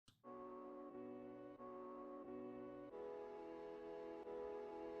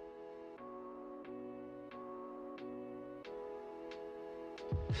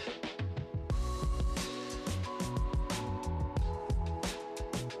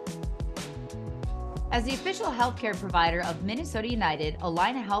As the official healthcare provider of Minnesota United,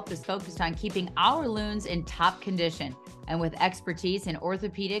 Allina Health is focused on keeping our loons in top condition. And with expertise in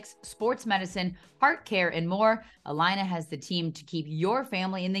orthopedics, sports medicine, heart care, and more, Allina has the team to keep your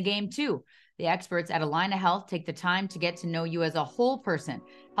family in the game too. The experts at Allina Health take the time to get to know you as a whole person,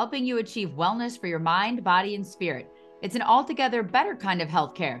 helping you achieve wellness for your mind, body, and spirit. It's an altogether better kind of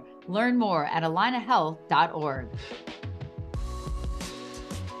healthcare. Learn more at allinahealth.org.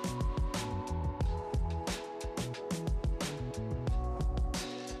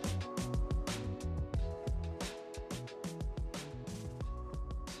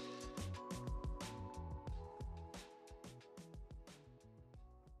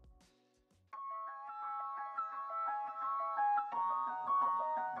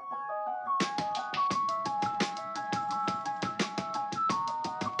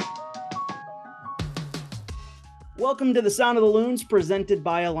 Welcome to the Sound of the Loons, presented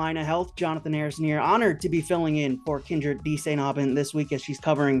by Allina Health. Jonathan Harrison here, honored to be filling in for Kindred D. St. Aubin this week as she's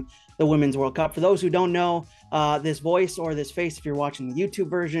covering the Women's World Cup. For those who don't know this voice or this face, if you're watching the YouTube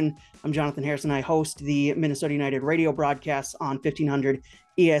version, I'm Jonathan Harrison. I host the Minnesota United radio broadcasts on 1500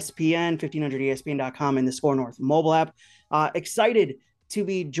 ESPN, 1500ESPN.com, and the Score North mobile app. Excited to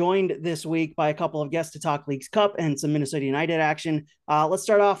be joined this week by a couple of guests to talk Leagues Cup and some Minnesota United action. Let's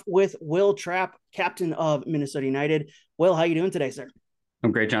start off with Will Trapp, captain of Minnesota United. Will, how you doing today, sir?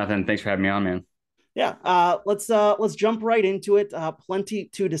 I'm great, Jonathan. Thanks for having me on, man. Yeah, let's jump right into it. Plenty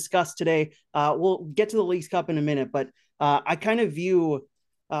to discuss today. We'll get to the Leagues Cup in a minute, but I kind of view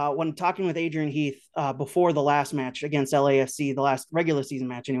when talking with Adrian Heath before the last match against LAFC, the last regular season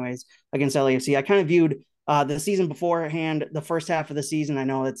match anyways, against LAFC, I kind of viewed the season beforehand, the first half of the season. I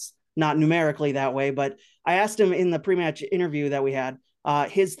know it's not numerically that way, but I asked him in the pre-match interview that we had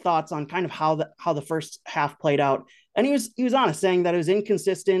his thoughts on kind of how the first half played out. And he was honest, saying that it was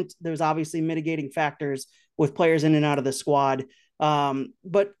inconsistent. There was obviously mitigating factors with players in and out of the squad.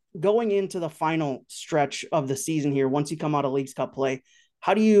 But going into the final stretch of the season here, once you come out of Leagues Cup play,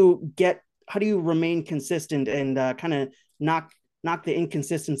 how do you remain consistent and kind of knock the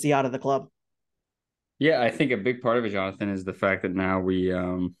inconsistency out of the club? Yeah, I think a big part of it, Jonathan, is the fact that now we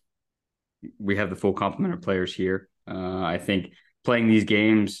have the full complement of players here. I think playing these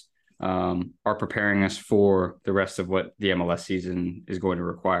games are preparing us for the rest of what the MLS season is going to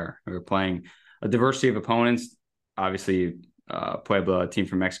require. We're playing a diversity of opponents. Obviously, Puebla, a team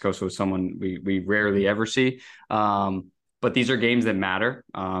from Mexico, so someone we rarely ever see. But these are games that matter,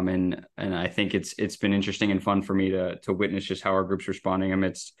 and I think it's been interesting and fun for me to witness just how our group's responding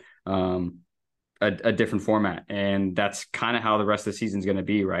amidst a different format. And that's kind of how the rest of the season is going to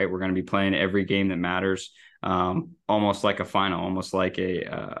be, right? We're going to be playing every game that matters, almost like a final, almost like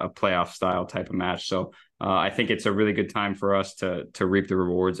a playoff style type of match. So I think it's a really good time for us to reap the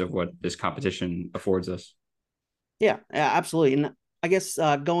rewards of what this competition affords us. Yeah, absolutely. And I guess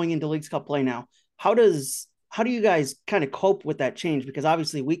going into Leagues Cup play now, how do you guys kind of cope with that change? Because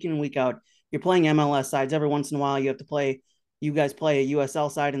obviously week in and week out, you're playing MLS sides. Every once in a while you guys play a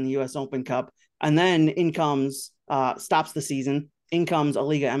USL side in the US Open Cup. And then in comes, stops the season, in comes a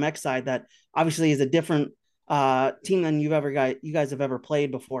Liga MX side that obviously is a different team than you guys have ever played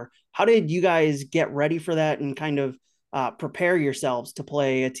before. How did you guys get ready for that and kind of prepare yourselves to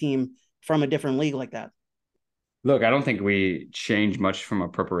play a team from a different league like that? Look, I don't think we change much from a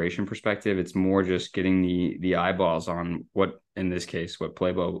preparation perspective. It's more just getting the eyeballs on what, in this case, what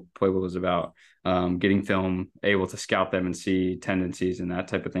Puebla was about, getting film, able to scout them and see tendencies and that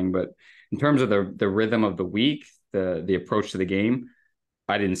type of thing. But in terms of the rhythm of the week, the approach to the game,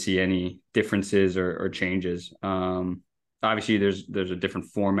 I didn't see any differences or changes. Obviously, there's a different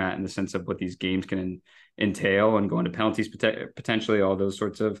format in the sense of what these games can entail and going to penalties potentially, all those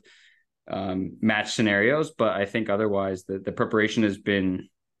sorts of match scenarios. But I think otherwise the preparation has been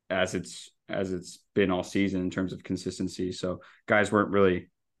as it's been all season in terms of consistency. So guys weren't really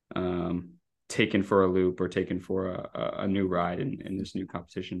taken for a loop or taken for a new ride in this new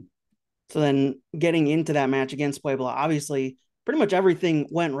competition. So then getting into that match against Puebla, obviously pretty much everything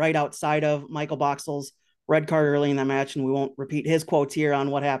went right outside of Michael Boxall's red card early in that match, and we won't repeat his quotes here on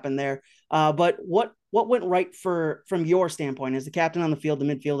what happened there. But what went right from your standpoint as the captain on the field, the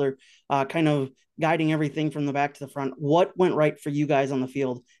midfielder, kind of guiding everything from the back to the front? What went right for you guys on the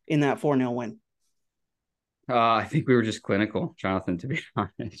field in that 4-0 win? I think we were just clinical, Jonathan, to be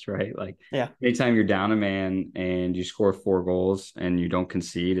honest, right? Like, yeah, anytime you're down a man and you score 4 goals and you don't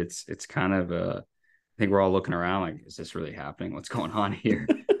concede, it's kind of I think we're all looking around like, is this really happening? What's going on here?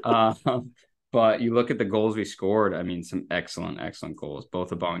 But you look at the goals we scored. I mean, some excellent goals. Both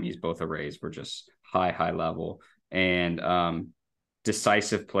the Bongies, both the Rays were just high level and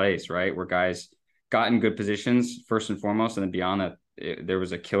decisive plays, right? Where guys got in good positions first and foremost, and then beyond that, there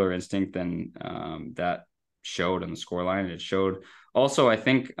was a killer instinct, and that showed on the scoreline. It showed also, I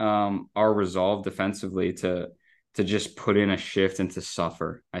think, our resolve defensively to just put in a shift and to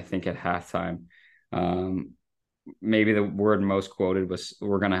suffer. I think at halftime, maybe the word most quoted was,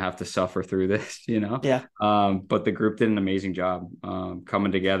 "We're going to have to suffer through this," Yeah. But the group did an amazing job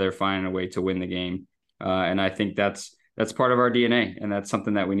coming together, finding a way to win the game, and I think that's part of our DNA, and that's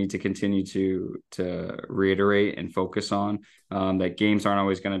something that we need to continue to reiterate and focus on. That games aren't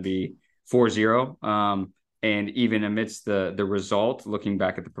always going to be 4-0. And even amidst the result, looking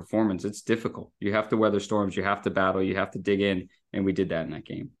back at the performance, it's difficult. You have to weather storms, you have to battle, you have to dig in, and we did that in that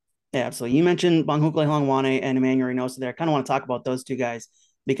game. Yeah, absolutely. You mentioned Bonghukle Hlongwane and Emmanuel Reynoso there. I kind of want to talk about those two guys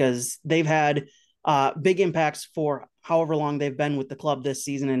because they've had big impacts for however long they've been with the club this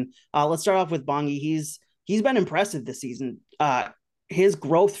season. And let's start off with Bongi. He's been impressive this season. His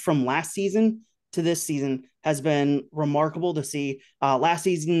growth from last season to this season has been remarkable to see. Last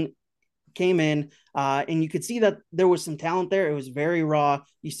season came in and you could see that there was some talent there. It was very raw.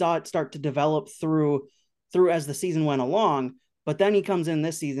 You saw it start to develop through as the season went along. But then he comes in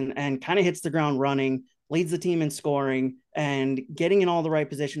this season and kind of hits the ground running, leads the team in scoring and getting in all the right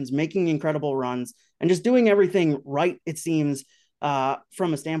positions, making incredible runs, and just doing everything right, it seems,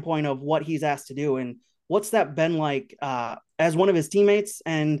 from a standpoint of what he's asked to do. And what's that been like as one of his teammates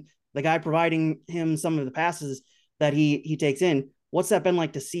and the guy providing him some of the passes that he takes in? What's that been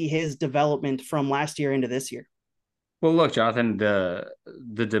like to see his development from last year into this year? Well, look, Jonathan, the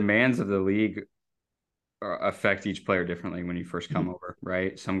demands of the league affect each player differently when you first come over,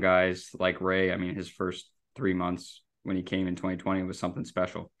 right? Some guys like Ray, I mean, his first 3 months when he came in 2020 was something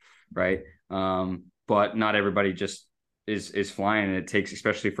special, right? But not everybody just is flying. And it takes,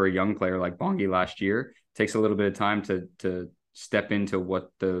 especially for a young player like Bongi last year, takes a little bit of time to step into what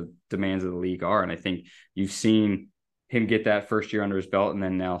the demands of the league are. And I think you've seen him get that first year under his belt and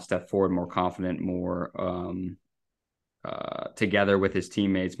then now step forward more confident, more together with his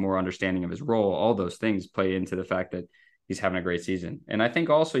teammates, more understanding of his role. All those things play into the fact that he's having a great season. And I think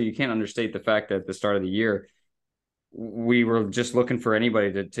also you can't understate the fact that at the start of the year, we were just looking for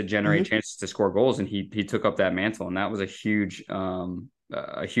anybody to generate chances to score goals. And he took up that mantle. And that was a huge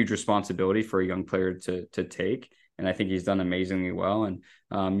responsibility for a young player to take. And I think he's done amazingly well. And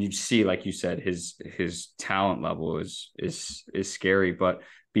you see, like you said, his talent level is scary. But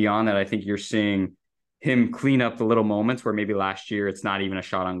beyond that, I think you're seeing him clean up the little moments where maybe last year it's not even a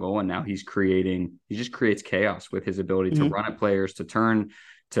shot on goal, and now he just creates chaos with his ability to run at players, to turn,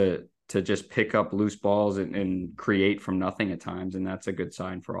 to just pick up loose balls and create from nothing at times, and that's a good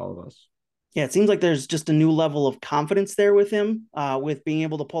sign for all of us. Yeah, it seems like there's just a new level of confidence there with him, with being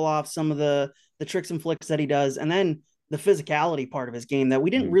able to pull off some of the tricks and flicks that he does, and then the physicality part of his game that we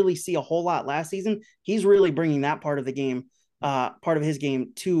didn't really see a whole lot last season. He's really bringing that part of the game, part of his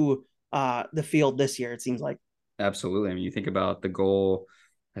game to the field this year, it seems like. Absolutely. I mean, you think about the goal,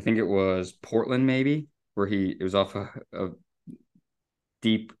 I think it was Portland maybe, where it was off a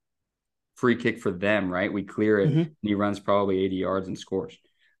deep free kick for them, right? We clear it and he runs probably 80 yards and scores.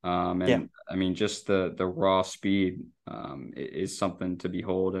 I mean, just the raw speed is something to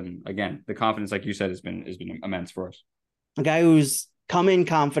behold. And again, the confidence, like you said, has been immense for us. A guy who's come in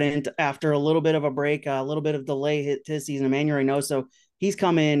confident after a little bit of a break, a little bit of delay hit his season, Emmanuel Reynoso. He's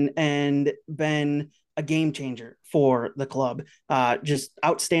come in and been a game changer for the club. Just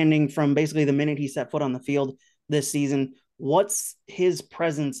outstanding from basically the minute he set foot on the field this season. What's his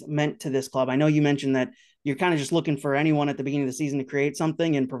presence meant to this club? I know you mentioned that you're kind of just looking for anyone at the beginning of the season to create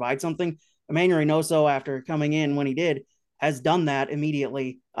something and provide something. Emmanuel Reynoso, after coming in when he did, has done that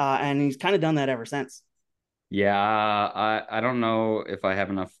immediately, and he's kind of done that ever since. Yeah, I don't know if I have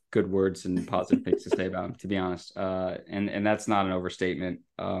enough good words and positive things to say about him, to be honest. And that's not an overstatement.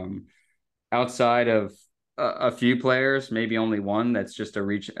 Outside of a few players, maybe only one that's just a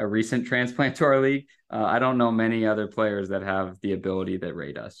recent transplant to our league. I don't know many other players that have the ability that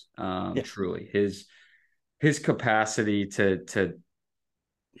Ray does. Truly, his capacity to.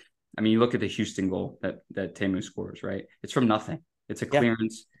 I mean, you look at the Houston goal that Temu scores, right? It's from nothing. It's a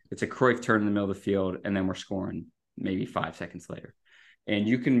clearance. It's a Cruyff turn in the middle of the field, and then we're scoring maybe 5 seconds later. And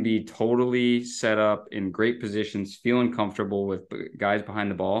you can be totally set up in great positions, feeling comfortable with guys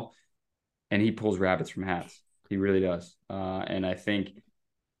behind the ball, and he pulls rabbits from hats. He really does. And I think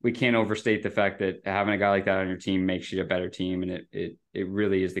we can't overstate the fact that having a guy like that on your team makes you a better team, and it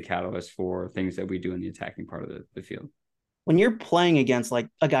really is the catalyst for things that we do in the attacking part of the field. When you're playing against like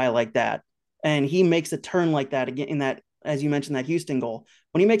a guy like that, and he makes a turn like that again in that, as you mentioned, that Houston goal.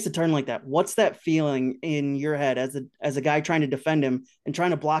 When he makes a turn like that, what's that feeling in your head as a guy trying to defend him and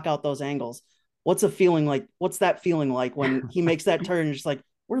trying to block out those angles? What's that feeling like when he makes that turn? Just like,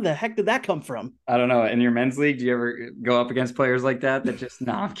 where the heck did that come from? I don't know. In your men's league, do you ever go up against players like that? That just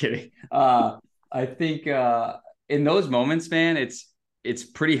no, I'm kidding. I think in those moments, man, it's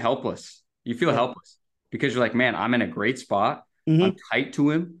pretty helpless. You feel helpless because you're like, man, I'm in a great spot. Mm-hmm. I'm tight to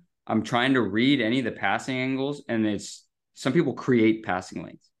him. I'm trying to read any of the passing angles, and it's some people create passing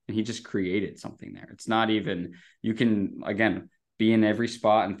lanes, and he just created something there. It's not even you can again be in every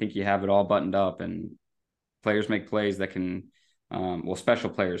spot and think you have it all buttoned up, and players make plays that can. Special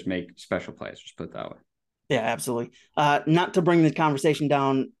players make special plays. Just put it that way. Yeah, absolutely. Not to bring the conversation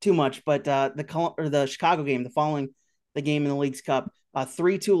down too much, but the Chicago game, following the game in the Leagues Cup,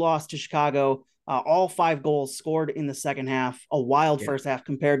 3-2 loss to Chicago. All 5 goals scored in the second half. A wild first half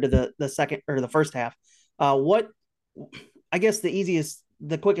compared to the second or the first half. What I guess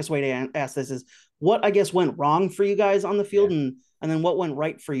the quickest way to ask this is what I guess went wrong for you guys on the field, and then what went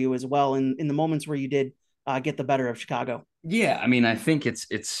right for you as well in the moments where you did get the better of Chicago. Yeah, I mean, I think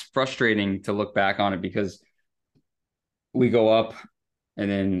it's frustrating to look back on it because we go up and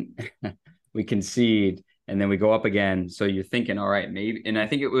then we concede and then we go up again. So you're thinking, all right, maybe, and I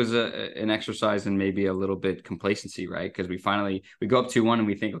think it was an exercise in maybe a little bit complacency, right? Because we go up 2-1 and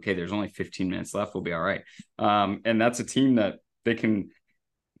we think, okay, there's only 15 minutes left. We'll be all right. And that's a team that they can,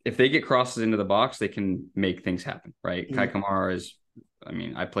 if they get crosses into the box, they can make things happen, right? Mm-hmm. Kai Kamara is, I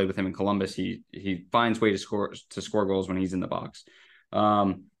mean, I played with him in Columbus. He finds way to score goals when he's in the box.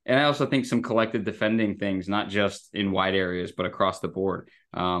 And I also think some collective defending things, not just in wide areas, but across the board,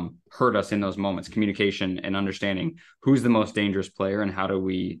 hurt us in those moments. Communication and understanding who's the most dangerous player and how do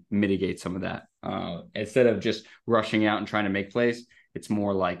we mitigate some of that. Instead of just rushing out and trying to make plays, it's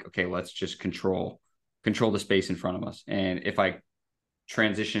more like, okay, let's just control the space in front of us. And if I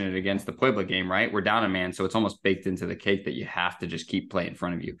transition it against the Puebla game, right? We're down a man, so it's almost baked into the cake that you have to just keep playing in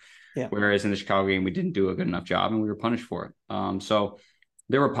front of you. Yeah. Whereas in the Chicago game, we didn't do a good enough job and we were punished for it. So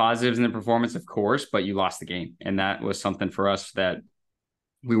there were positives in the performance, of course, but you lost the game. And that was something for us that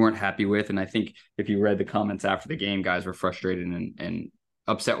we weren't happy with. And I think if you read the comments after the game, guys were frustrated and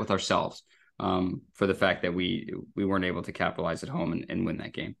upset with ourselves for the fact that we weren't able to capitalize at home and win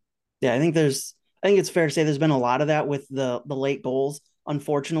that game. Yeah, I think it's fair to say there's been a lot of that with the late goals,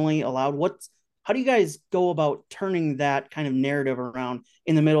 unfortunately, allowed. How do you guys go about turning that kind of narrative around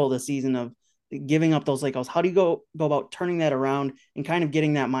in the middle of the season of giving up those late goals? How do you go about turning that around and kind of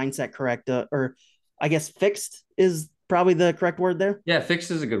getting that mindset correct, or I guess fixed is probably the correct word there? Yeah,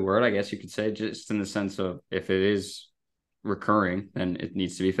 fixed is a good word, I guess you could say, just in the sense of if it is recurring, then it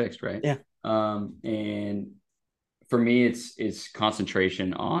needs to be fixed, right? Yeah. And for me, it's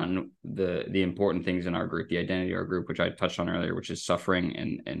concentration on the important things in our group, the identity of our group, which I touched on earlier, which is suffering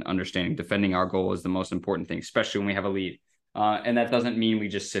and understanding. Defending our goal is the most important thing, especially when we have a lead. And that doesn't mean we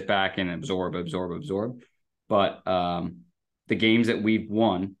just sit back and absorb. But the games that we've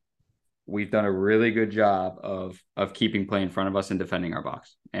won, we've done a really good job of keeping play in front of us and defending our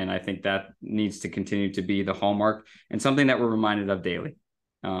box. And I think that needs to continue to be the hallmark and something that we're reminded of daily.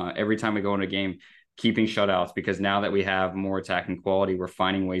 Every time we go into a game, keeping shutouts, because now that we have more attacking quality, we're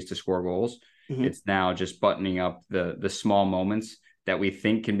finding ways to score goals. Mm-hmm. It's now just buttoning up the small moments that we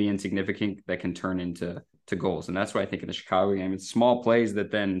think can be insignificant that can turn into goals. And that's why I think in the Chicago game, it's small plays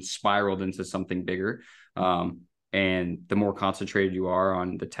that then spiraled into something bigger. And the more concentrated you are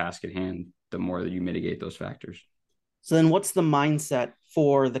on the task at hand, the more that you mitigate those factors. So then what's the mindset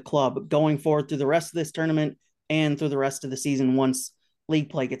for the club going forward through the rest of this tournament and through the rest of the season once league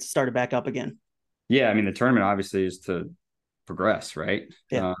play gets started back up again? Yeah, I mean, the tournament obviously is to progress, right?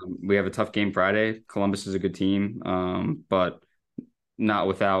 Yeah. We have a tough game Friday. Columbus is a good team, but not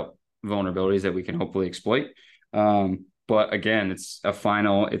without vulnerabilities that we can hopefully exploit. But again, it's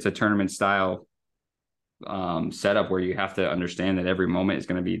a tournament style setup where you have to understand that every moment is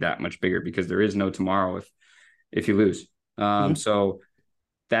going to be that much bigger because there is no tomorrow if you lose. So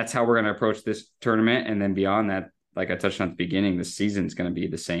that's how we're going to approach this tournament. And then beyond that, like I touched on at the beginning, the season is going to be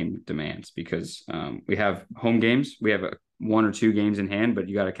the same demands because we have home games. We have 1 or 2 games in hand, but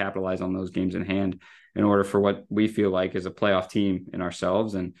you got to capitalize on those games in hand in order for what we feel like is a playoff team in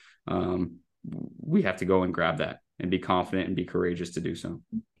ourselves. And we have to go and grab that and be confident and be courageous to do so.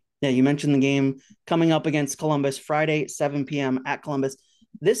 Yeah, you mentioned the game coming up against Columbus Friday, 7 p.m. at Columbus.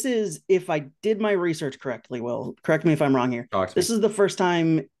 This is, if I did my research correctly, Will, correct me if I'm wrong here. This is the first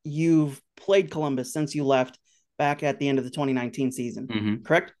time you've played Columbus since you left back at the end of the 2019 season,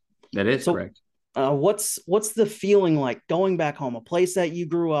 correct? That is correct. What's the feeling like going back home, a place that you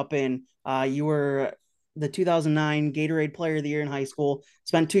grew up in? You were the 2009 Gatorade Player of the Year in high school.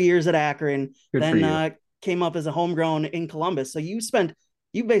 Spent 2 years at Akron, Good for then you. came up as a homegrown in Columbus. So you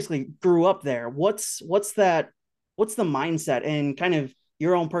basically grew up there. What's that? What's the mindset and kind of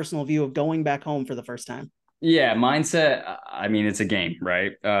your own personal view of going back home for the first time? Yeah, mindset. I mean, it's a game,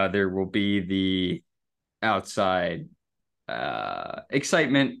 right? There will be the outside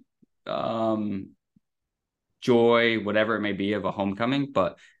excitement, um, joy, whatever it may be of a homecoming.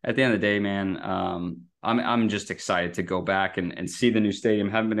 But at the end of the day, man, I'm just excited to go back and see the new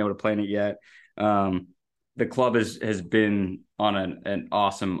stadium. Haven't been able to play in it yet. The club has been on an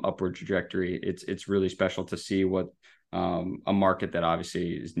awesome upward trajectory. It's really special to see what a market that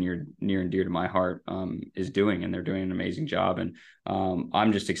obviously is near and dear to my heart is doing, and they're doing an amazing job. And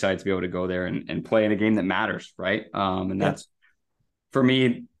I'm just excited to be able to go there and play in a game that matters, right? And that's for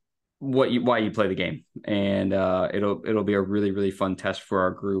me why you play the game, and it'll be a really fun test for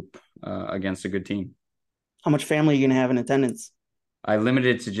our group against a good team. How much family are you gonna have in attendance? I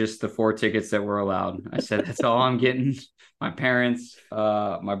limited it to just the 4 tickets that were allowed. I said that's all I'm getting. My parents,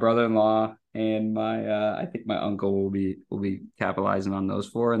 my brother-in-law, and my I think my uncle will be capitalizing on those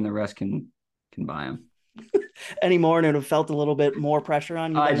four, and the rest can buy them. Anymore, and it would have felt a little bit more pressure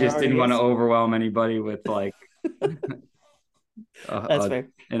on you I than there just didn't already want to is. overwhelm anybody with like a, That's a, fair.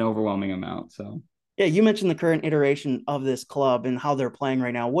 an overwhelming amount. So Yeah, you mentioned the current iteration of this club and how they're playing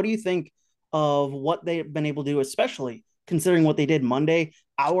right now. What do you think of what they've been able to do, especially considering what they did Monday,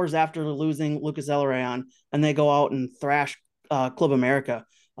 hours after losing Lucas Elrayan, and they go out and thrash Club America?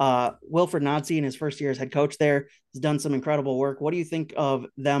 Wilfred Nazi, in his first year as head coach there, has done some incredible work. What do you think of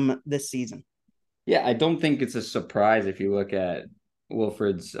them this season? yeah, I don't think it's a surprise if you look at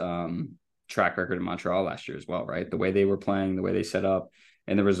Wilfred's track record in Montreal last year as well, right? The way they were playing, the way they set up,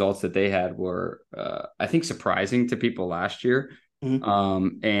 and the results that they had were, I think, surprising to people last year.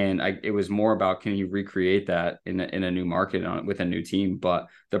 Mm-hmm. It was more about can you recreate that in a new market with a new team. But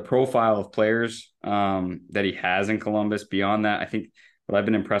the profile of players that he has in Columbus, beyond that, I think what I've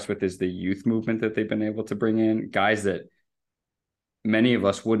been impressed with is the youth movement that they've been able to bring in guys that many of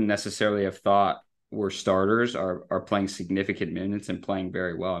us wouldn't necessarily have thought were starters are playing significant minutes and playing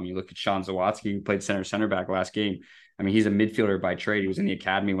very well. I mean, you look at Sean Zawatsky, who played center back last game. I mean, he's a midfielder by trade. He was in the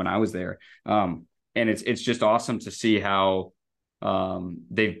academy when I was there. And it's just awesome to see how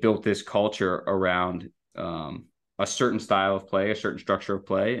they've built this culture around a certain style of play, a certain structure of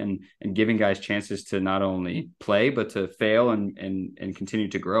play, and giving guys chances to not only play but to fail and continue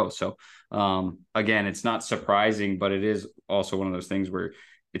to grow. So again, it's not surprising, but it is also one of those things where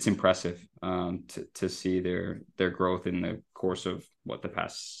it's impressive to see their growth in the course of the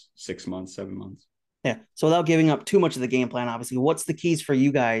past 6 months, 7 months. Yeah. So without giving up too much of the game plan, obviously, what's the keys for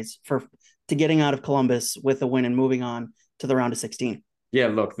you guys to getting out of Columbus with a win and moving on to the round of 16? Yeah,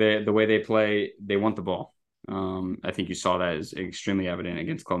 look, the way they play, they want the ball. I think you saw that is extremely evident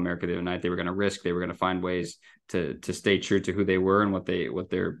against Club America the other night. They were going to risk, they were going to find ways to stay true to who they were and what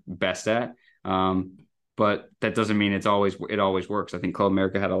they're best at. But that doesn't mean it always works. I think Club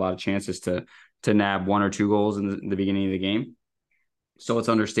America had a lot of chances to nab 1 or 2 goals in the beginning of the game. So it's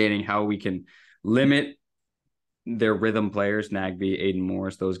understanding how we can limit their rhythm players, Nagby, Aiden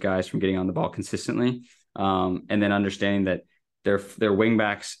Morris, those guys from getting on the ball consistently. And then understanding that their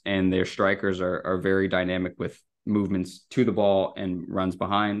wingbacks and their strikers are very dynamic with movements to the ball and runs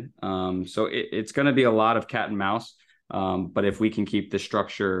behind. So it's going to be a lot of cat and mouse. But if we can keep the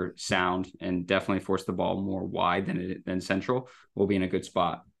structure sound and definitely force the ball more wide than central, we'll be in a good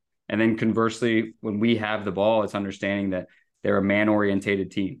spot. And then conversely, when we have the ball, it's understanding that they're a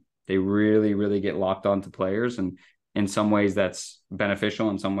man-orientated team. They really, really get locked onto players, and in some ways that's beneficial.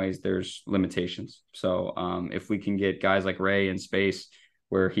 In some ways there's limitations. So if we can get guys like Ray in space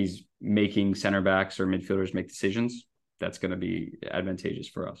where he's making center backs or midfielders make decisions, that's going to be advantageous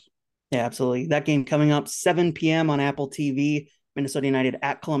for us. Yeah, absolutely. That game coming up 7 p.m. on Apple TV, Minnesota United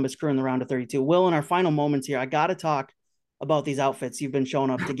at Columbus Crew in the round of 32. Will, in our final moments here, I got to talk about these outfits you've been showing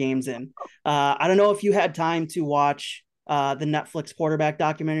up to games in. I don't know if you had time to watch the Netflix quarterback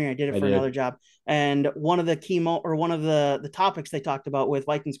documentary. I did it for another job. And one of the one of the topics they talked about with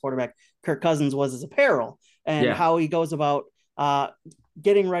Vikings quarterback Kirk Cousins was his apparel and how he goes about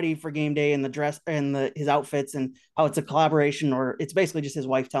getting ready for game day and the dress and his outfits, and how it's a collaboration, or it's basically just his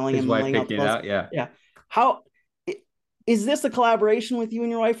wife telling him, laying out the clothes. Yeah. How is this a collaboration with you and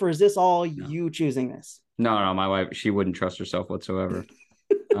your wife, or is this all you choosing this? No, my wife, she wouldn't trust herself whatsoever.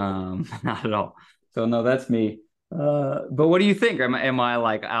 Not at all. So no, that's me. But what do you think? Am I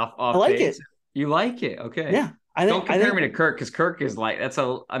like off I like base? it. You like it? Okay. Yeah. Don't compare me to Kirk, because Kirk is like,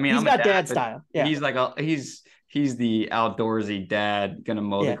 I mean, he's I'm got a dad style. Yeah. He's like he's the outdoorsy dad, gonna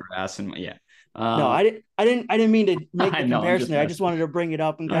mow the grass, and yeah. No, I didn't mean to make the comparison there. I just wanted to bring it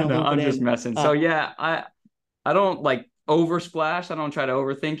up and kind of loop it in. I'm just messing. So yeah, I don't like over splash. I don't try to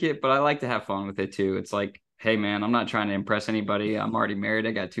overthink it, but I like to have fun with it too. It's like, hey man, I'm not trying to impress anybody. I'm already married.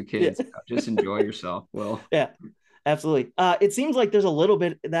 I got 2 kids. Yeah. Just enjoy yourself. Well, yeah, absolutely. It seems like there's a little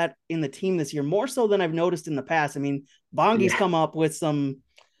bit of that in the team this year, more so than I've noticed in the past. I mean, Bongi's come up with some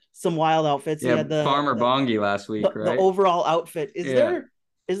wild outfits. Yeah, Farmer Bongi last week, right? The overall outfit.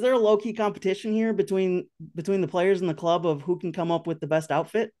 Is there a low-key competition here between the players in the club of who can come up with the best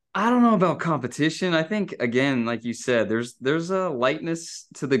outfit? I don't know about competition. I think, again, like you said, there's a lightness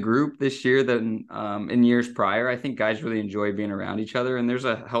to the group this year than in years prior. I think guys really enjoy being around each other, and there's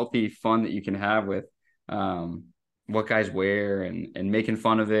a healthy fun that you can have with what guys wear and making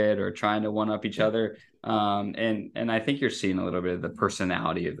fun of it or trying to one up each other. And I think you're seeing a little bit of the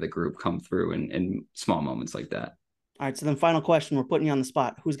personality of the group come through in small moments like that. All right. So then final question, we're putting you on the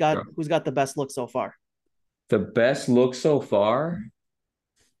spot. Who's got the best look so far? The best look so far?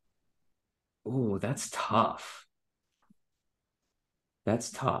 Oh, that's tough.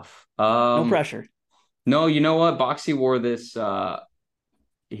 No pressure. No, you know what? Boxy wore this.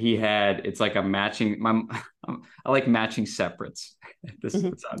 It's like a matching. I like matching separates. This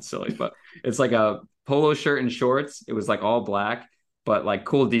sounds silly, but it's like a polo shirt and shorts. It was like all black, but like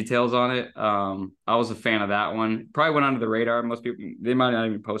cool details on it. I was a fan of that one. Probably went under the radar. Most people, they might not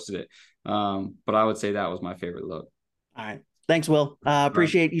even posted it. But I would say that was my favorite look. All right. Thanks, Will.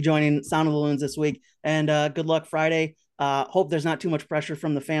 Appreciate you joining Sound of the Loons this week, and good luck Friday. Hope there's not too much pressure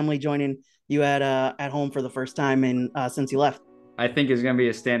from the family joining you at home for the first time since you left. I think it's going to be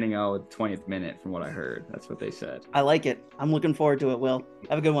a standing O at the 20th minute from what I heard. That's what they said. I like it. I'm looking forward to it, Will.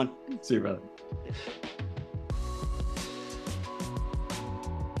 Have a good one. See you, brother.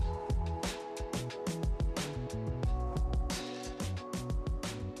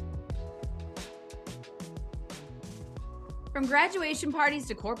 From graduation parties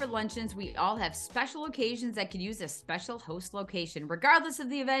to corporate luncheons, we all have special occasions that could use a special host location. Regardless of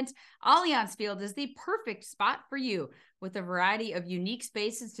the event, Allianz Field is the perfect spot for you, with a variety of unique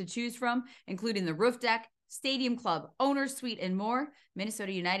spaces to choose from, including the roof deck, stadium club, owner's suite, and more.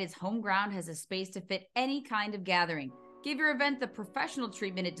 Minnesota United's home ground has a space to fit any kind of gathering. Give your event the professional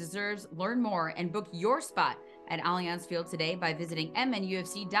treatment it deserves. Learn more and book your spot at Allianz Field today by visiting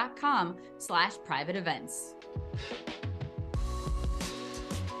mnufc.com/private events.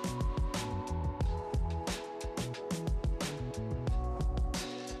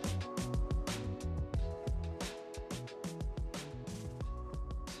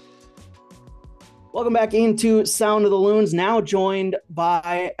 Welcome back into Sound of the Loons, now joined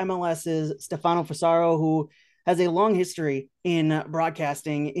by MLS's Stefano Fasaro, who has a long history in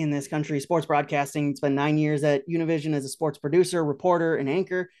broadcasting in this country, sports broadcasting. It's been 9 years at Univision as a sports producer, reporter, and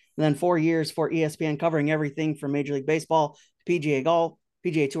anchor, and then 4 years for ESPN, covering everything from Major League Baseball to PGA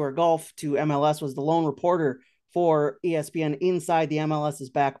Tour golf to MLS, was the lone reporter for ESPN inside the MLS's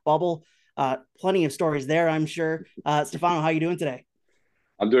back bubble. Plenty of stories there, I'm sure. Stefano, how are you doing today?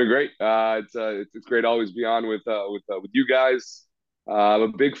 I'm doing great. It's great to always be on with you guys. I'm a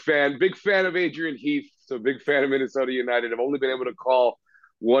big fan of Adrian Heath. So big fan of Minnesota United. I've only been able to call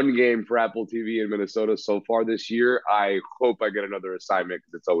one game for Apple TV in Minnesota so far this year. I hope I get another assignment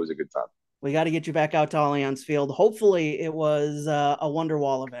because it's always a good time. We got to get you back out to Allianz Field. Hopefully it was a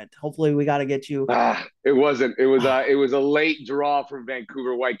Wonderwall event. Hopefully we got to get you. It wasn't. It was a late draw from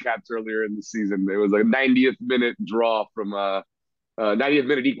Vancouver Whitecaps earlier in the season. It was a 90th minute draw from 90th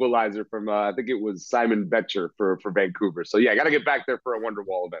minute equalizer from I think it was Simon Betcher for Vancouver. So yeah, I got to get back there for a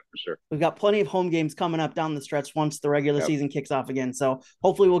Wonderwall event for sure. We've got plenty of home games coming up down the stretch once the regular season kicks off again. So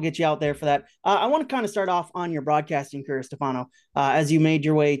hopefully we'll get you out there for that. I want to kind of start off on your broadcasting career, Stefano, as you made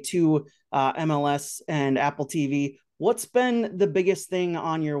your way to MLS and Apple TV. What's been the biggest thing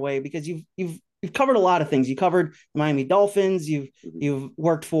on your way? Because you've covered a lot of things. You covered the Miami Dolphins. You've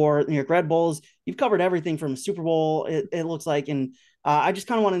worked for New York Red Bulls. You've covered everything from Super Bowl, it looks like. And I just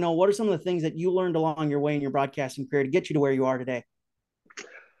kind of want to know, what are some of the things that you learned along your way in your broadcasting career to get you to where you are today?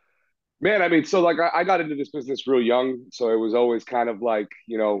 Man, I mean, so like I got into this business real young, so it was always kind of like,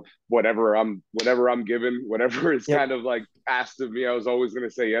 whatever I'm given, whatever is kind of like asked of me, I was always going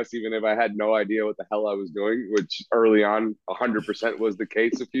to say yes, even if I had no idea what the hell I was doing, which early on 100% was the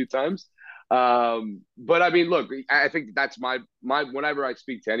case a few times. But I mean, look, I think that's my whenever I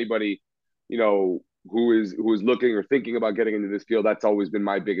speak to anybody, who is looking or thinking about getting into this field, that's always been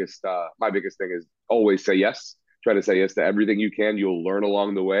my biggest thing is always say yes. Try to say yes to everything you can. You'll learn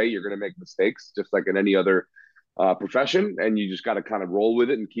along the way. You're going to make mistakes just like in any other profession, and you just got to kind of roll with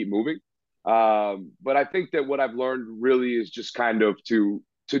it and keep moving. But I think that what I've learned really is just kind of to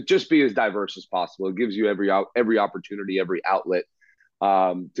just be as diverse as possible. It gives you every opportunity, every outlet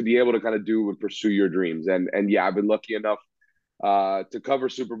to be able to kind of do and pursue your dreams. And yeah, I've been lucky enough to cover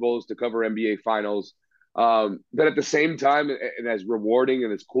Super Bowls, to cover NBA finals. But at the same time, and as rewarding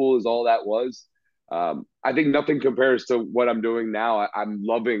and as cool as all that was, I think nothing compares to what I'm doing now. I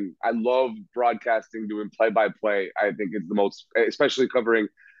love broadcasting, doing play by play. I think it's the most, especially covering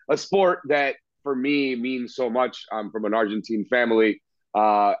a sport that for me means so much. I'm from an Argentine family.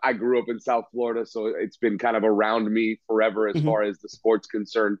 I grew up in South Florida, so it's been kind of around me forever as far as the sports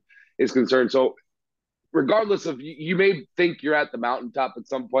is concerned. So regardless of you may think you're at the mountaintop at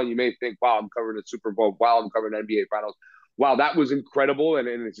some point, you may think, wow, I'm covering a Super Bowl, wow, I'm covering NBA finals. Wow, that was incredible, and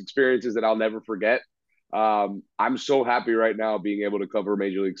it's experiences that I'll never forget. I'm so happy right now being able to cover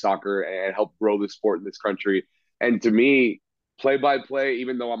Major League Soccer and help grow the sport in this country. And to me, play by play,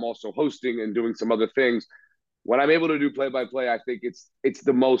 even though I'm also hosting and doing some other things, when I'm able to do play by play, I think it's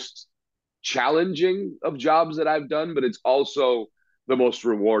the most challenging of jobs that I've done, but it's also the most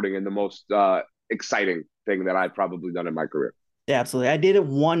rewarding and the most exciting thing that I've probably done in my career. Yeah, absolutely. I did it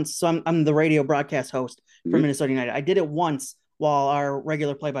once. So I'm the radio broadcast host for Minnesota United. I did it once while our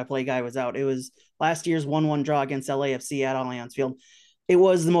regular play-by-play guy was out. It was last year's 1-1 draw against LAFC at Allianz Field. It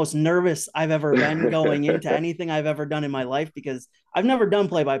was the most nervous I've ever been going into anything I've ever done in my life, because I've never done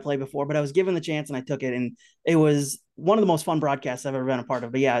play-by-play before, but I was given the chance and I took it. And it was one of the most fun broadcasts I've ever been a part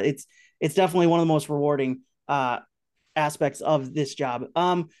of. But yeah, it's definitely one of the most rewarding aspects of this job.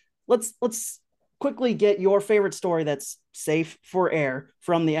 Let's quickly get your favorite story that's safe for air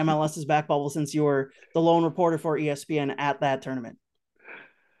from the MLS's back bubble, since you were the lone reporter for ESPN at that tournament.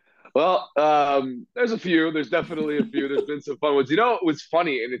 Well, there's a few. There's definitely a few. There's been some fun ones. You know, it was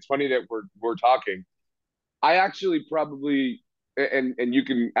funny, and it's funny that we're talking. I actually probably, and you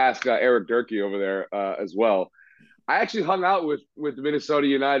can ask Eric Durkee over there as well. I actually hung out with the Minnesota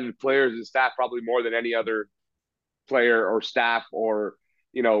United players and staff probably more than any other player or staff, or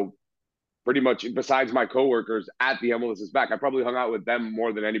you know, pretty much besides my coworkers at the MLS's back. I probably hung out with them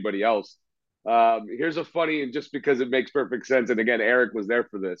more than anybody else. Here's a funny, and just because it makes perfect sense, and again, Eric was there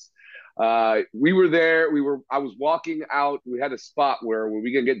for this. We were there. I was walking out. We had a spot where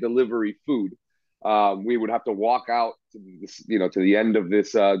we can get delivery food. We would have to walk out to this, to the end of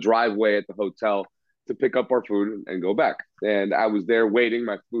this driveway at the hotel to pick up our food and go back. And I was there waiting.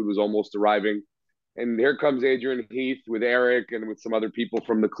 My food was almost arriving. And here comes Adrian Heath with Eric and with some other people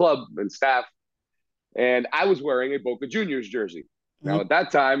from the club and staff. And I was wearing a Boca Juniors jersey. Now, at that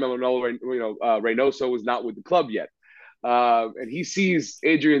time, Reynoso was not with the club yet. And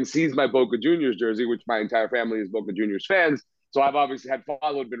Adrian sees my Boca Juniors jersey, which my entire family is Boca Juniors fans. So I've obviously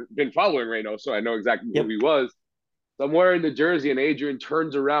been following Reynoso. I know exactly who he was. So I'm wearing the jersey, and Adrian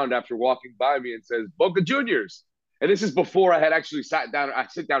turns around after walking by me and says, Boca Juniors. And this is before I had actually sat down. I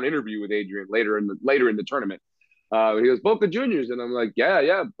sit down interview with Adrian later in the tournament. He goes, Boca Juniors. And I'm like,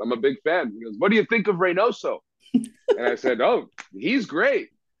 yeah, I'm a big fan. He goes, what do you think of Reynoso? And I said, oh, he's great.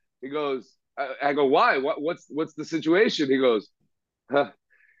 He goes, I go, why? What's the situation? He goes, it's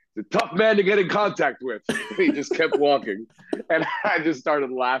a tough man to get in contact with. He just kept walking. And I just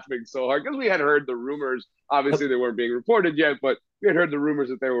started laughing so hard because we had heard the rumors. Obviously, they weren't being reported yet, but we had heard the rumors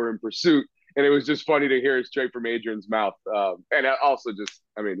that they were in pursuit. And it was just funny to hear it straight from Adrian's mouth. And also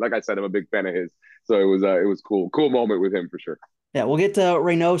like I said, I'm a big fan of his. So it was cool moment with him for sure. Yeah, we'll get to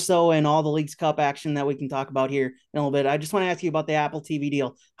Reynoso and all the Leagues Cup action that we can talk about here in a little bit. I just want to ask you about the Apple TV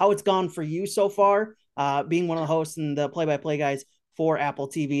deal, how it's gone for you so far, being one of the hosts and the play-by-play guys for Apple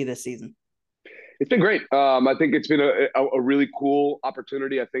TV this season. It's been great. I think it's been a really cool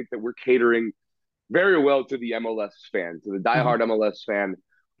opportunity. I think that we're catering very well to the MLS fan, to the diehard MLS fan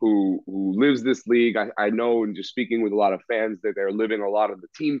who lives this league. I know, and just speaking with a lot of fans, that they're living a lot of the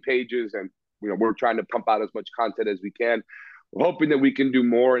team pages, and we're trying to pump out as much content as we can. We're hoping that we can do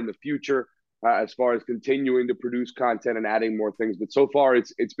more in the future as far as continuing to produce content and adding more things. But so far,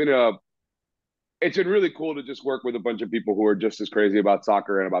 it's been really cool to just work with a bunch of people who are just as crazy about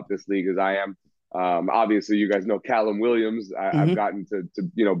soccer and about this league as I am. Obviously, you guys know Callum Williams. I've gotten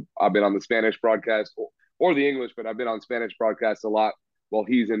to I've been on the Spanish broadcast or the English, but I've been on Spanish broadcasts a lot while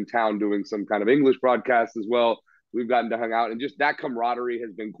he's in town doing some kind of English broadcast as well. We've gotten to hang out, and just that camaraderie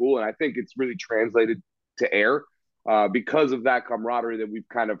has been cool. And I think it's really translated to air because of that camaraderie that we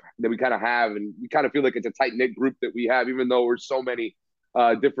kind of have, and we kind of feel like it's a tight knit group that we have, even though we're so many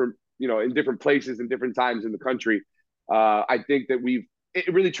different, in different places and different times in the country. I think that we've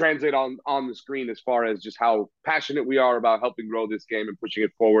it really translates on the screen as far as just how passionate we are about helping grow this game and pushing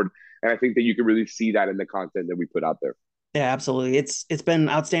it forward. And I think that you can really see that in the content that we put out there. Yeah, absolutely. It's been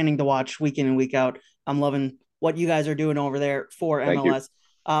outstanding to watch week in and week out. I'm loving what you guys are doing over there for MLS.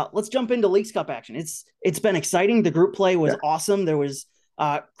 Let's jump into Leagues Cup action. It's been exciting. The group play was awesome. There was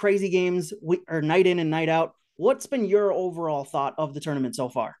crazy games night in and night out. What's been your overall thought of the tournament so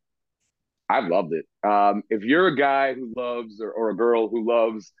far? I've loved it. If you're a guy who loves or a girl who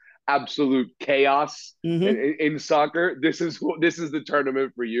loves absolute chaos in soccer, this is the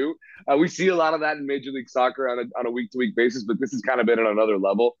tournament for you. We see a lot of that in Major League Soccer on a week-to-week basis, but this has kind of been on another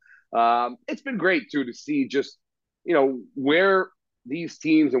level. It's been great too to see just where these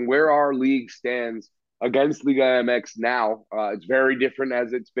teams and where our league stands against Liga MX now. It's very different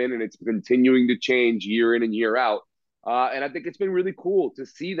as it's been, and it's continuing to change year in and year out. And I think it's been really cool to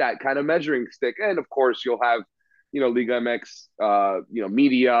see that kind of measuring stick. And of course, you'll have, Liga MX,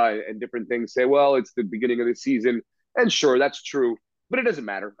 media and different things say, well, it's the beginning of the season. And sure, that's true, but it doesn't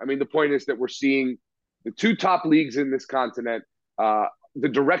matter. I mean, the point is that we're seeing the two top leagues in this continent, the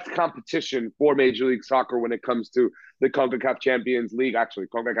direct competition for Major League Soccer when it comes to the CONCACAF Champions League, actually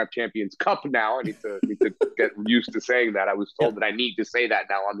CONCACAF Champions Cup now. I need to get used to saying that. I was told that I need to say that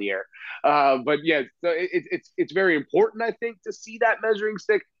now on the air. But yeah, so it's very important, I think, to see that measuring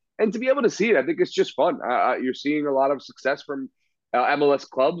stick and to be able to see it. I think it's just fun. You're seeing a lot of success from MLS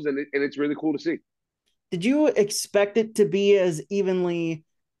clubs, and it's really cool to see. Did you expect it to be as evenly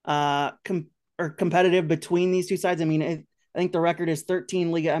competitive between these two sides? I mean, I think the record is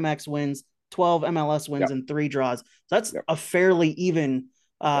 13 Liga MX wins, 12 MLS wins, and 3 draws. So that's a fairly even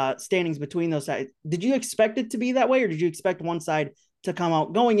standings between those sides. Did you expect it to be that way, or did you expect one side to come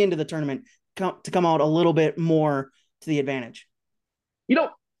out going into the tournament to come out a little bit more to the advantage?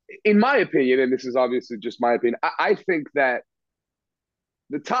 In my opinion, and this is obviously just my opinion, I think that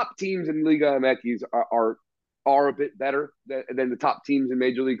the top teams in Liga MX are a bit better than the top teams in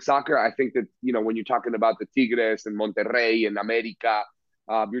Major League Soccer. I think that, when you're talking about the Tigres and Monterrey and America,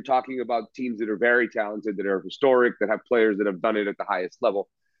 you're talking about teams that are very talented, that are historic, that have players that have done it at the highest level.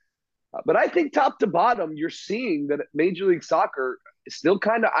 But I think top to bottom, you're seeing that Major League Soccer still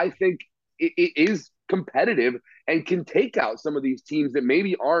kind of, I think, it is competitive and can take out some of these teams that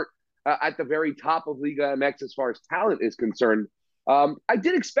maybe aren't at the very top of Liga MX as far as talent is concerned. I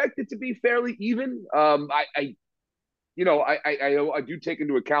did expect it to be fairly even. I do take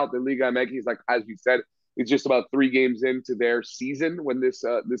into account that Liga MX is, like, as we said, it's just about 3 games into their season when this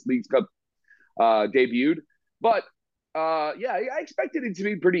Leagues Cup debuted. But I expected it to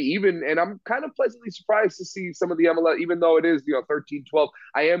be pretty even, and I'm kind of pleasantly surprised to see some of the MLS, even though it is 13-12.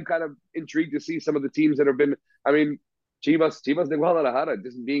 I am kind of intrigued to see some of the teams that have been. I mean, Chivas de Guadalajara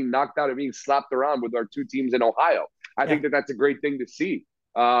just being knocked out and being slapped around with our 2 teams in Ohio. I think that that's a great thing to see.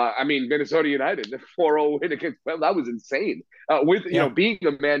 I mean, Minnesota United, the 4-0 win against that was insane. With being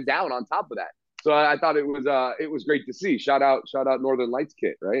a man down on top of that, so I thought it was great to see. Shout out Northern Lights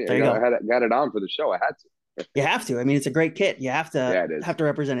kit, right? There you go. I had it on for the show. I had to. You have to. I mean, it's a great kit. You have to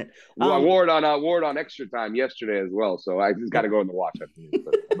represent it. Well, I wore it on Extra Time yesterday as well, so I just got to go in the wash.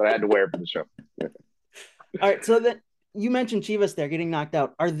 But I had to wear it for the show. All right, so then you mentioned Chivas there getting knocked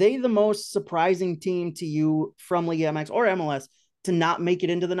out. Are they the most surprising team to you from Liga MX or MLS to not make it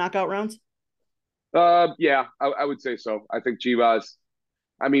into the knockout rounds? Yeah, I would say so. I think Chivas,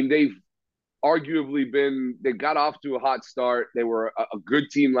 I mean, they've arguably they got off to a hot start. They were a good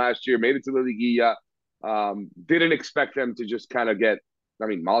team last year, made it to the Liguilla. Didn't expect them to just kind of get,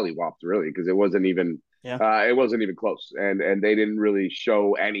 mollywopped really, because it wasn't even close, and they didn't really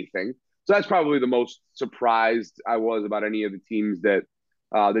show anything. So that's probably the most surprised I was about any of the teams that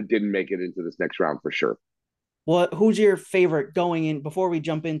didn't make it into this next round for sure. Well, who's your favorite going in before we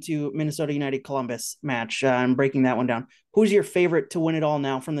jump into Minnesota United Columbus match and breaking that one down? Who's your favorite to win it all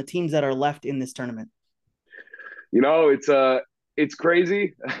now from the teams that are left in this tournament? It's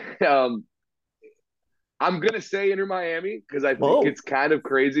crazy. I'm going to say Inter Miami because I think it's kind of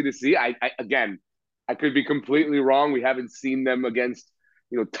crazy to see. I could be completely wrong. We haven't seen them against,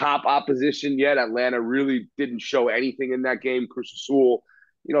 top opposition yet. Atlanta really didn't show anything in that game. Cruz Azul,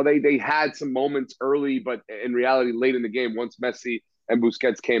 they had some moments early, but in reality, late in the game, once Messi and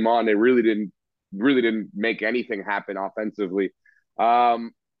Busquets came on, they really didn't make anything happen offensively. My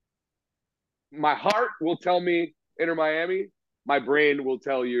heart will tell me Inter Miami. My brain will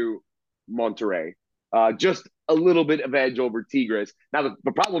tell you Monterrey. Just a little bit of edge over Tigres. Now,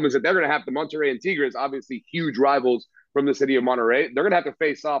 the problem is that they're going to have the Monterrey and Tigres, obviously huge rivals from the city of Monterrey. They're going to have to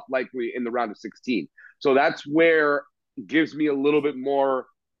face off likely in the round of 16. So that's where it gives me a little bit more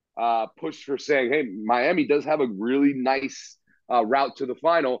push for saying, hey, Miami does have a really nice route to the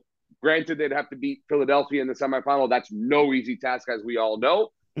final. Granted, they'd have to beat Philadelphia in the semifinal. That's no easy task, as we all know.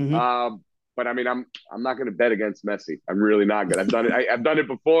 But I mean, I'm not going to bet against Messi. I'm really not good. I've done it. I've done it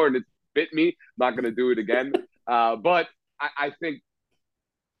before, and it bit me. I'm not going to do it again. But I think,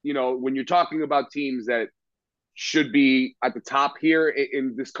 when you're talking about teams that should be at the top here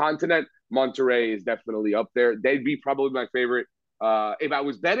in this continent, Monterrey is definitely up there. They'd be probably my favorite. If I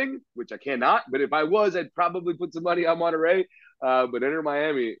was betting, which I cannot, but if I was, I'd probably put some money on Monterrey. But Inter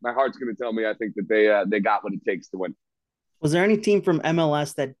Miami, my heart's going to tell me I think that they got what it takes to win. Was there any team from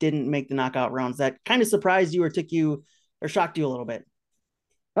MLS that didn't make the knockout rounds that kind of surprised you or took you or shocked you a little bit?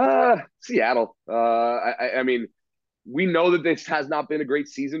 Seattle. I mean, we know that this has not been a great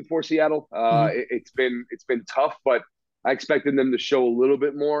season for Seattle. It's been tough, but I expected them to show a little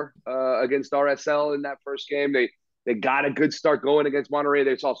bit more against RSL in that first game. They got a good start going against Monterrey.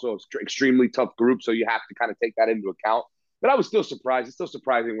 There's also an extremely tough group, so you have to kind of take that into account. But I was still surprised. It's still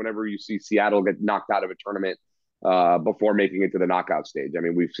surprising whenever you see Seattle get knocked out of a tournament before making it to the knockout stage. I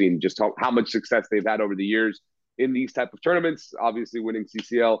mean, we've seen just how much success they've had over the years in these type of tournaments, obviously winning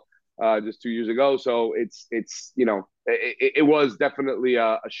CCL just 2 years ago. So it was definitely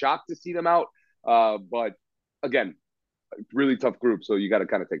a shock to see them out. But again, really tough group. So you got to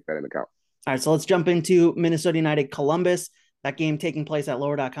kind of take that into account. All right, so let's jump into Minnesota United Columbus. That game taking place at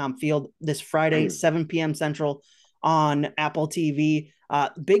Lower.com Field this Friday, 7 p.m. Central on Apple TV.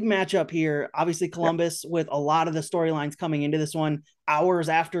 Big matchup here. Obviously, Columbus with a lot of the storylines coming into this one. Hours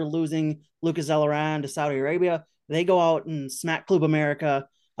after losing Lucas Zelleran to Saudi Arabia, they go out and smack Club America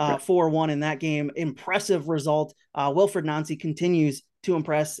 4-1 in that game. Impressive result. Wilfried Nancy continues to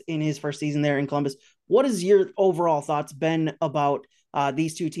impress in his first season there in Columbus. What has your overall thoughts been about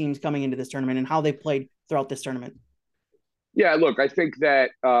these two teams coming into this tournament and how they played throughout this tournament? Yeah, look, I think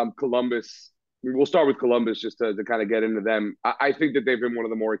that Columbus, we'll start with Columbus just to kind of get into them. I think that they've been one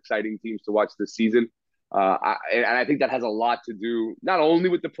of the more exciting teams to watch this season. And I think that has a lot to do not only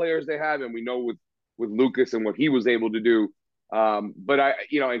with the players they have, and we know with Lucas and what he was able to do, but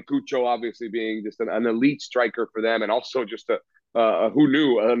and Cucho obviously being just an elite striker for them, and also just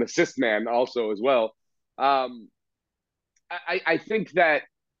an assist man also as well. I think that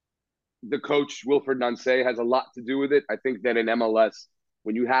the coach, Wilfried Nancy, has a lot to do with it. I think that in MLS,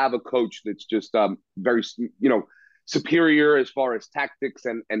 when you have a coach that's just very, superior as far as tactics,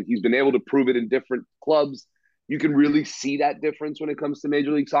 and he's been able to prove it in different clubs, you can really see that difference when it comes to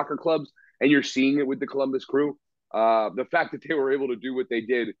Major League Soccer clubs, and you're seeing it with the Columbus Crew. The fact that they were able to do what they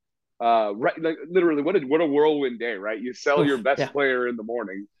did, right? Like literally, what a whirlwind day, right? You sell your best player in the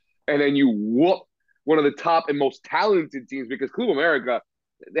morning, and then you whoop one of the top and most talented teams, because Club America,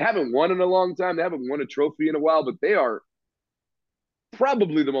 they haven't won in a long time. They haven't won a trophy in a while, but they are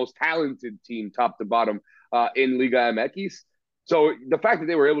probably the most talented team, top to bottom, in Liga MX. So the fact that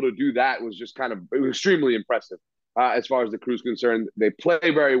they were able to do that was just it was extremely impressive. As far as the crew's concerned, they play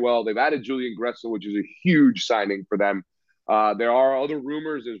very well. They've added Julian Gressel, which is a huge signing for them. There are other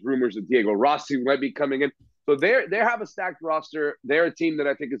rumors. There's rumors that Diego Rossi might be coming in. So they have a stacked roster. They're a team that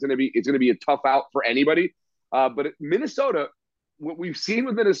I think is going to be a tough out for anybody. But Minnesota, what we've seen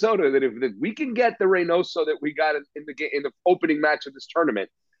with Minnesota, that if we can get the Reynoso that we got in the opening match of this tournament,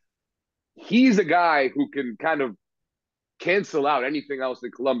 he's a guy who can kind of cancel out anything else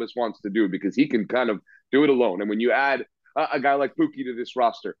that Columbus wants to do, because he can kind of do it alone. And when you add a guy like Pukki to this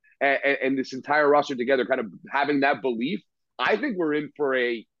roster and this entire roster together, kind of having that belief, I think we're in for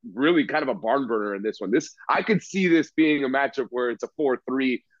a really kind of a barn burner in this one. I could see this being a matchup where it's a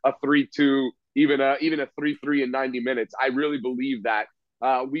 4-3, a 3-2, even a 3-3 in 90 minutes. I really believe that.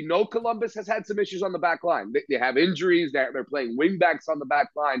 We know Columbus has had some issues on the back line. They have injuries. They're playing wing backs on the back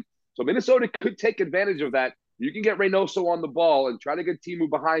line. So Minnesota could take advantage of that. You can get Reynoso on the ball and try to get Timu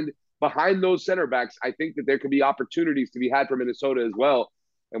behind those center backs. I think that there could be opportunities to be had for Minnesota as well.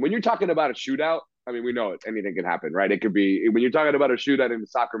 And when you're talking about a shootout, I mean, we know it. Anything can happen, right? It could be, when you're talking about a shootout in a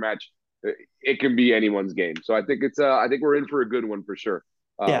soccer match, it can be anyone's game. So I think I think we're in for a good one for sure.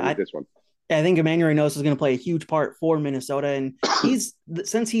 With this one. I think Emmanuel Reynoso is going to play a huge part for Minnesota, and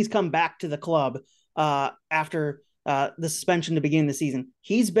since he's come back to the club after the suspension to begin the season,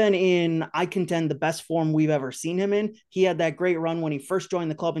 he's been in, I contend, the best form we've ever seen him in. He had that great run when he first joined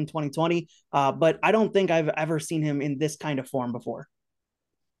the club in 2020, but I don't think I've ever seen him in this kind of form before.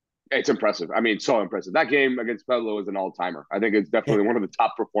 It's impressive. I mean, so impressive. That game against Pueblo is an all-timer. I think it's definitely one of the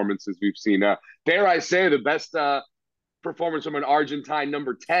top performances we've seen. Dare I say, the best performance from an Argentine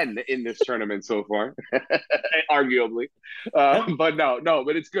number 10 in this tournament so far, arguably. But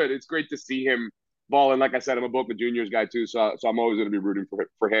but it's good. It's great to see him ball. And like I said, I'm a Boca Juniors guy too, so I'm always going to be rooting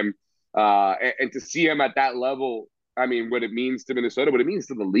for him. And to see him at that level, I mean, what it means to Minnesota, what it means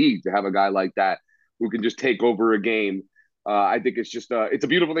to the league to have a guy like that who can just take over a game. I think it's just it's a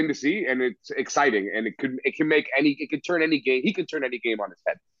beautiful thing to see, and it's exciting, and it can turn any game. He can turn any game on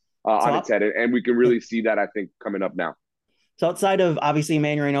its head, and we can really see that, I think, coming up now. So outside of obviously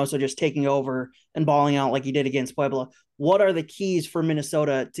Emmanuel Reynoso just taking over and balling out like he did against Puebla, what are the keys for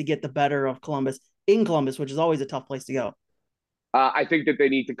Minnesota to get the better of Columbus in Columbus, which is always a tough place to go? I think that they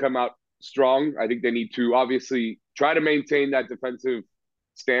need to come out strong. I think they need to obviously try to maintain that defensive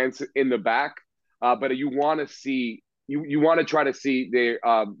stance in the back, but you want to see you want to try to see their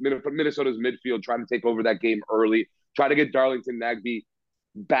Minnesota's midfield try to take over that game early. Try to get Darlington Nagbe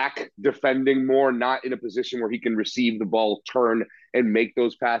back defending more, not in a position where he can receive the ball, turn, and make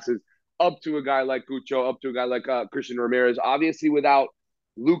those passes up to a guy like Cucho, up to a guy like Christian Ramirez. Obviously, without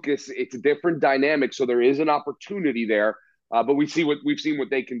Lucas, it's a different dynamic, so there is an opportunity there. But we've seen what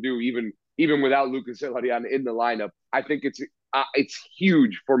they can do even without Lucas Hilarion in the lineup. I think it's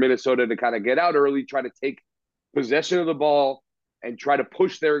huge for Minnesota to kind of get out early, try to take possession of the ball, and try to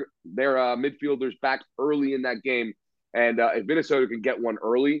push their midfielders back early in that game. And if Minnesota can get one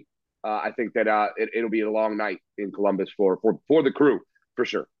early, I think that it'll be a long night in Columbus for the crew for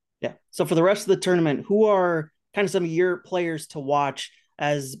sure. Yeah. So for the rest of the tournament, who are kind of some of your players to watch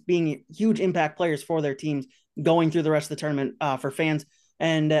as being huge impact players for their teams going through the rest of the tournament for fans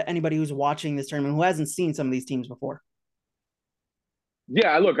and anybody who's watching this tournament who hasn't seen some of these teams before?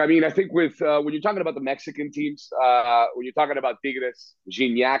 Yeah, look, I mean, I think with when you're talking about the Mexican teams, when you're talking about Tigres,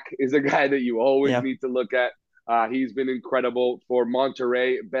 Gignac is a guy that you always need to look at. He's been incredible for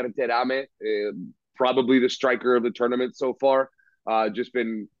Monterrey. Berterame, probably the striker of the tournament so far. Just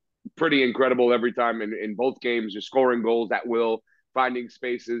been pretty incredible every time in both games, just scoring goals at will, finding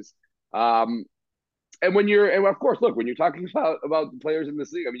spaces. And of course, look, when you're talking about the players in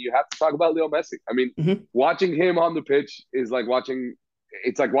this league, I mean, you have to talk about Leo Messi. I mean, watching him on the pitch is like watching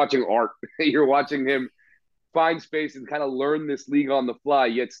art. You're watching him find space and kind of learn this league on the fly,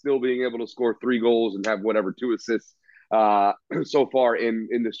 yet still being able to score 3 goals and have whatever 2 assists so far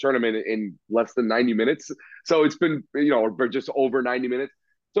in this tournament in less than 90 minutes. So it's been, or just over 90 minutes.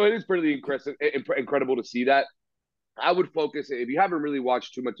 So it is pretty incredible to see that. I would focus, if you haven't really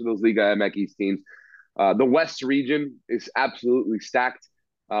watched too much of those Liga MX teams, the West region is absolutely stacked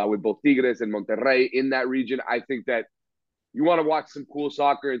with both Tigres and Monterrey in that region. I think that you want to watch some cool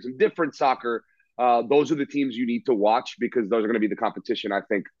soccer and some different soccer. Those are the teams you need to watch because those are going to be the competition, I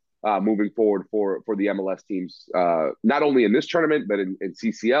think, moving forward for the MLS teams, not only in this tournament, but in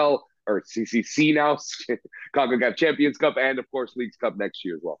CCL or CCC now, CONCACAF Champions Cup, and of course, Leagues Cup next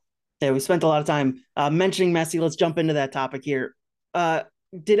year as well. Yeah, we spent a lot of time mentioning Messi. Let's jump into that topic here.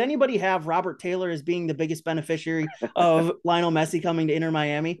 Did anybody have Robert Taylor as being the biggest beneficiary of Lionel Messi coming to Inter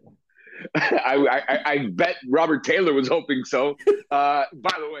Miami? I bet Robert Taylor was hoping so. By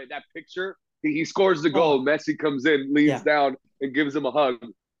the way, that picture, he scores the goal. Messi comes in, leans down, and gives him a hug.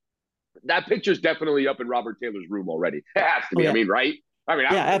 That picture's definitely up in Robert Taylor's room already. It has to be. I mean, right? I mean,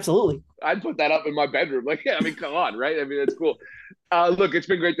 absolutely. I'd put that up in my bedroom. Like, I mean, come on, right? I mean, that's cool. Look, it's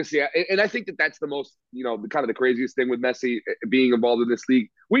been great to see. And I think that's the most, kind of the craziest thing with Messi being involved in this league.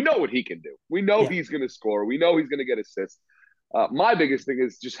 We know what he can do. We know he's going to score. We know he's going to get assists. My biggest thing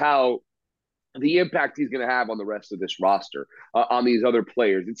is just how the impact he's going to have on the rest of this roster, on these other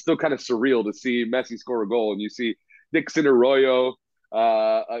players. It's still kind of surreal to see Messi score a goal and you see Dixon Arroyo,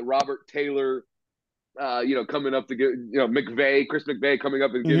 Robert Taylor, coming up to give, Chris McVeigh coming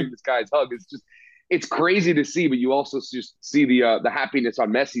up and giving this guy his hug. It's crazy to see, but you also just see the happiness on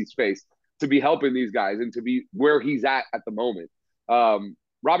Messi's face to be helping these guys and to be where he's at the moment.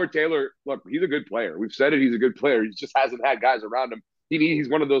 Robert Taylor, look, he's a good player. We've said it. He's a good player. He just hasn't had guys around him. He's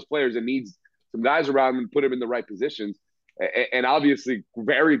one of those players that needs some guys around him and put him in the right positions. And obviously,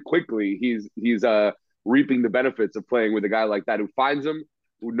 very quickly, he's reaping the benefits of playing with a guy like that who finds him,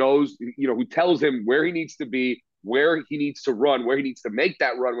 who knows, who tells him where he needs to be, where he needs to run, where he needs to make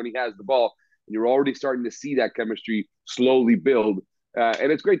that run when he has the ball. And you're already starting to see that chemistry slowly build.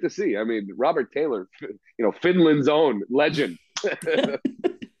 And it's great to see. I mean, Robert Taylor, Finland's own legend. I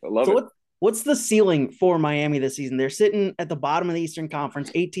love it. What's the ceiling for Miami this season? They're sitting at the bottom of the Eastern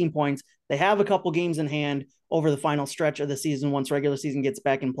Conference, 18 points. They have a couple games in hand over the final stretch of the season once regular season gets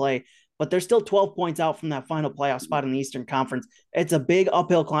back in play, but they're still 12 points out from that final playoff spot in the Eastern Conference. It's a big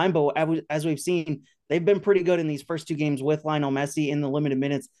uphill climb, but as we've seen, they've been pretty good in these first 2 games with Lionel Messi in the limited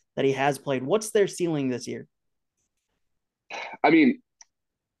minutes that he has played. What's their ceiling this year? I mean,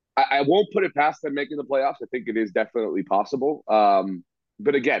 I won't put it past them making the playoffs. I think it is definitely possible.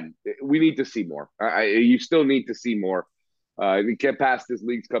 But again, we need to see more. You still need to see more. We get past this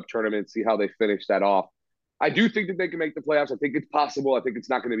Leagues Cup tournament, see how they finish that off. I do think that they can make the playoffs. I think it's possible. I think it's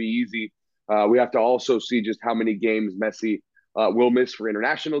not going to be easy. We have to also see just how many games Messi will miss for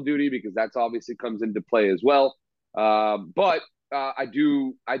international duty, because that's obviously comes into play as well. But I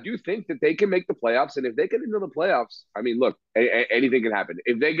do think that they can make the playoffs, and if they get into the playoffs, I mean, look, anything can happen.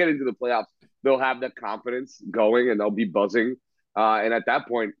 If they get into the playoffs, they'll have that confidence going, and they'll be buzzing. And at that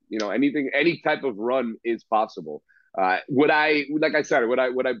point, any type of run is possible. Would I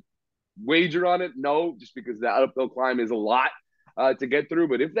wager on it? No, just because the uphill climb is a lot to get through.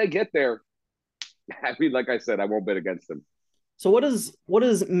 But if they get there, I mean, like I said, I won't bet against them. So what does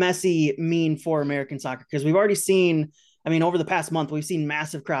Messi mean for American soccer? Because we've already seen, I mean, over the past month, we've seen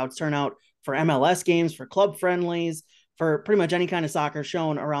massive crowds turn out for MLS games, for club friendlies, for pretty much any kind of soccer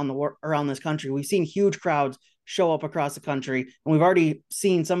shown around this country. We've seen huge crowds show up across the country, and we've already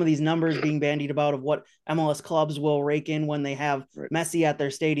seen some of these numbers being bandied about of what MLS clubs will rake in when they have Messi at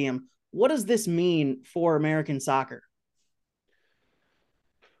their stadium. What does this mean for American soccer?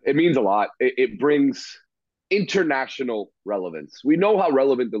 It means a lot. It brings international relevance. We know how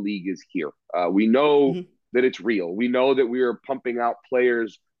relevant the league is here. We know that it's real. We know that we are pumping out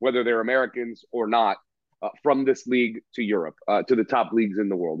players, whether they're Americans or not, from this league to Europe, to the top leagues in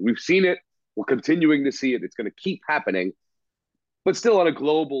the world. We've seen it. We're continuing to see it. It's going to keep happening. But still, on a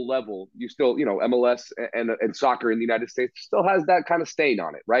global level, you still, MLS and soccer in the United States still has that kind of stain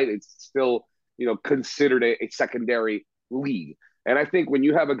on it, right? It's still, considered a secondary league. And I think when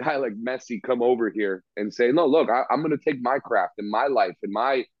you have a guy like Messi come over here and say, no, look, I'm going to take my craft and my life and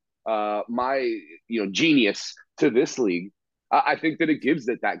my genius to this league, I think that it gives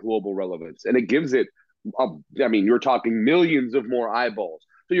it that global relevance, and it gives it, you're talking millions of more eyeballs.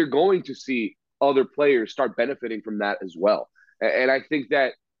 So you're going to see other players start benefiting from that as well. And I think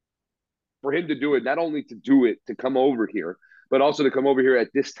that for him to do it, not only to do it, to come over here, but also to come over here at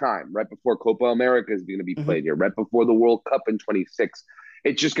this time, right before Copa America is going to be played here, right before the World Cup in 26.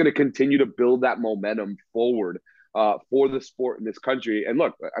 It's just going to continue to build that momentum forward for the sport in this country. And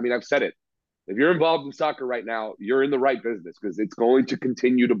look, I mean, I've said it. If you're involved in soccer right now, you're in the right business, because it's going to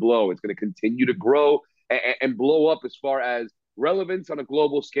continue to blow. It's going to continue to grow and blow up as far as relevance on a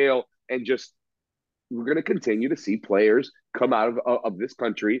global scale. And just, we're going to continue to see players come out of this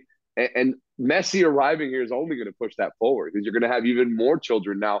country. And Messi arriving here is only going to push that forward, because you're going to have even more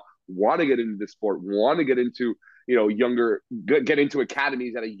children now want to get into the sport, want to get into, get into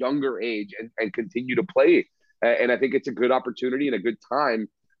academies at a younger age and continue to play. And I think it's a good opportunity and a good time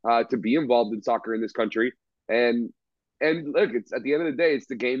to be involved in soccer in this country. And look, it's at the end of the day, it's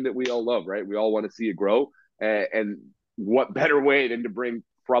the game that we all love, right? We all want to see it grow. And what better way than to bring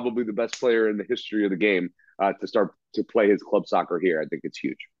probably the best player in the history of the game to start to play his club soccer here. I think it's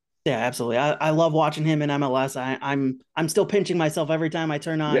huge. Yeah, absolutely. I love watching him in MLS. I'm still pinching myself every time I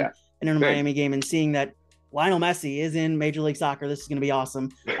turn on an Inter Miami game and seeing that Lionel Messi is in Major League Soccer. This is going to be awesome.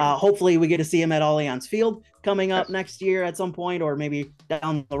 Hopefully we get to see him at Allianz Field coming up next year at some point, or maybe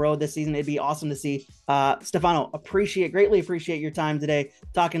down the road this season. It'd be awesome to see. Stefano, greatly appreciate your time today,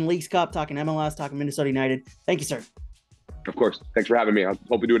 talking Leagues Cup, talking MLS, talking Minnesota United. Thank you, sir. Of course. Thanks for having me. I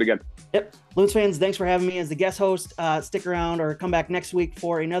hope we do it again. Yep. Loons fans, thanks for having me as the guest host. Stick around or come back next week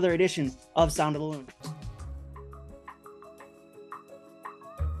for another edition of Sound of the Loon.